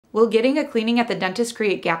Will getting a cleaning at the dentist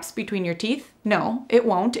create gaps between your teeth? No, it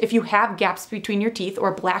won't. If you have gaps between your teeth,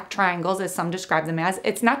 or black triangles as some describe them as,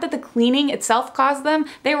 it's not that the cleaning itself caused them,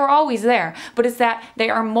 they were always there, but it's that they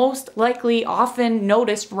are most likely often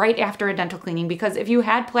noticed right after a dental cleaning, because if you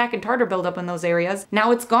had plaque and tartar buildup in those areas,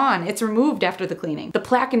 now it's gone. It's removed after the cleaning. The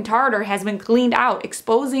plaque and tartar has been cleaned out,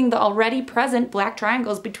 exposing the already present black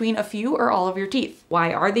triangles between a few or all of your teeth.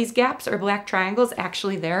 Why are these gaps or black triangles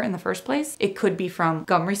actually there in the first place? It could be from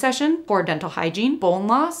gum recession, poor dental hygiene, bone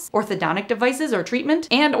loss, orthodontic devices or treatment,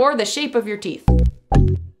 and or the shape of your teeth.